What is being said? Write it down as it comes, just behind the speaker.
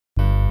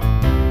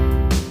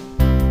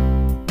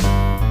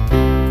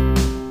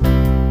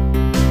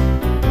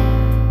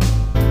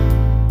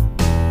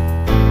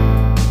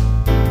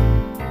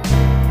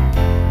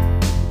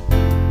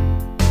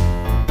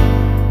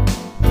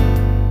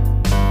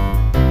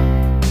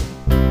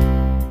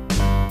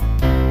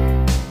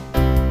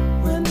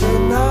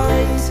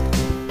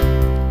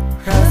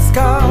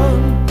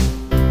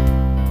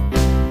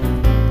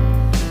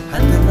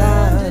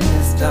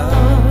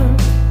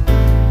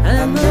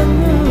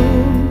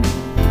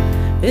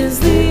is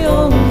the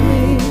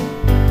only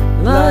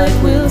light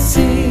we'll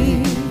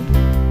see.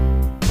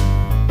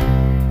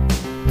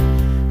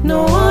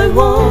 No, I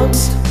won't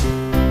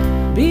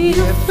be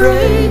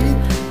afraid.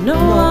 No,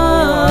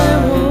 I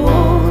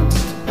won't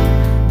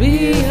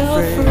be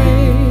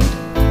afraid.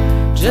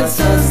 Just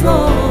as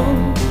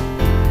long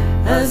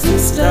as you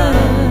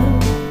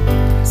stand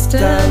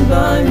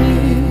by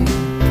me.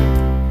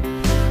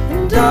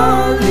 And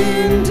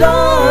darling,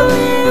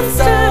 darling,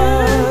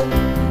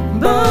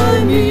 stand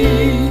by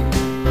me.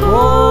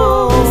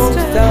 Oh,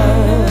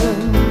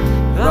 stand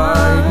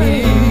by me.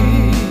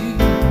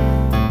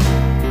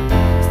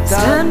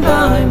 Stand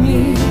by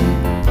me.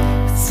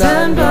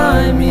 Stand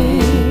by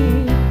me.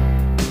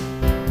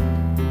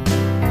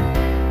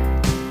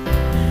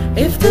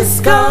 If the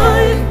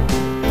sky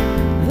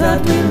that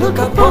we look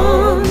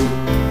upon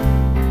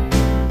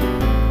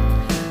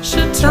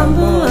should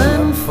tumble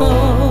and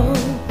fall,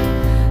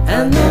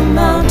 and the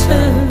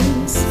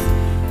mountains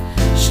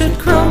should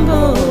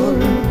crumble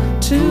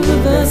to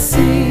the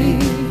sea,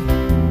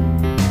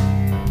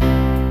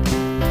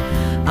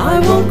 I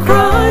won't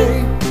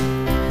cry,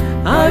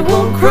 I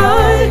won't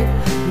cry.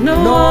 No,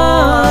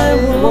 I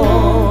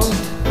won't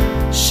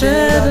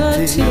shed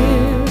a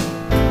tear.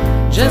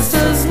 Just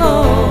as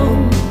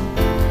long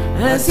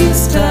as you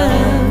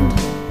stand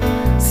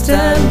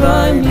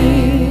by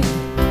me.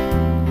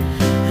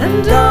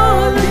 And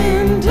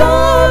darling,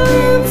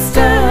 darling,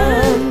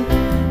 stand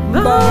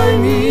by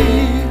me.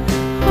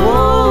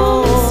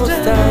 Oh,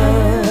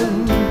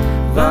 stand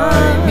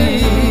by me.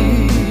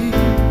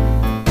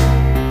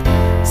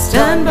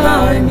 Stand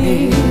by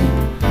me.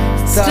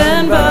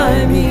 Stand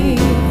by me.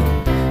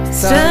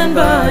 Stand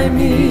by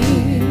me.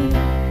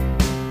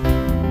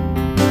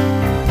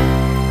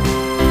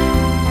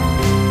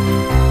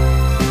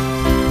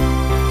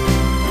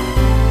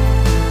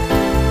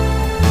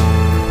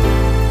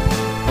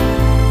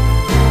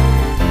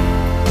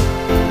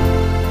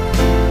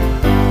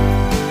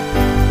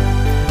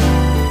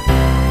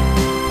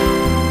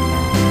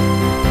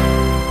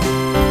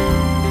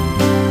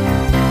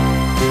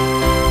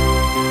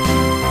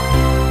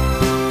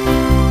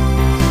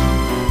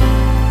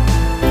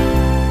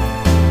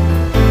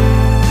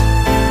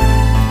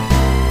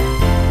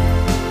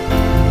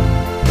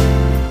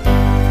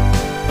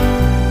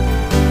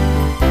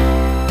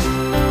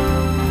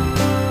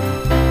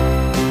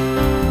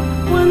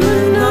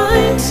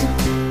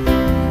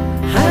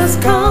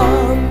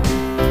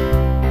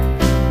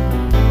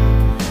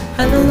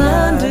 And the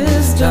land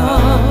is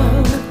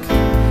dark,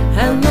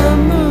 and the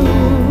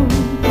moon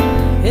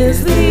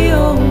is the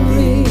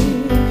only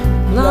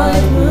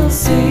light we'll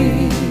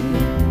see.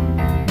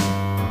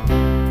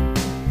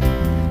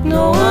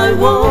 No, I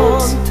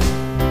won't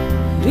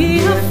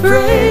be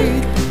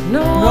afraid.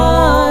 No,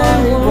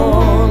 I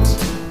won't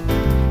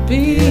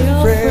be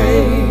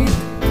afraid.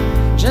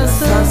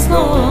 Just as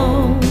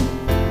long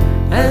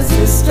as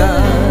you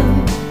stand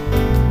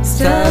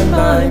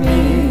by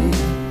me.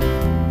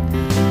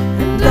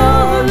 And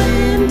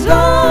darling,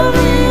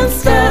 darling,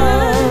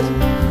 stand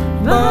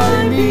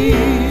by me.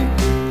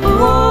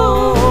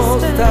 Oh,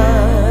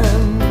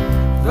 stand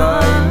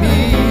by me.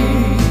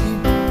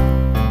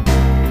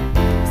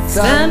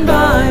 Stand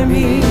by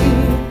me.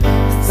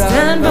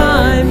 Stand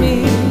by me.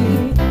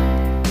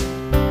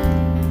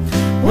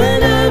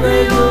 Whenever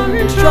you're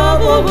in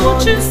trouble,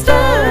 won't you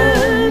stand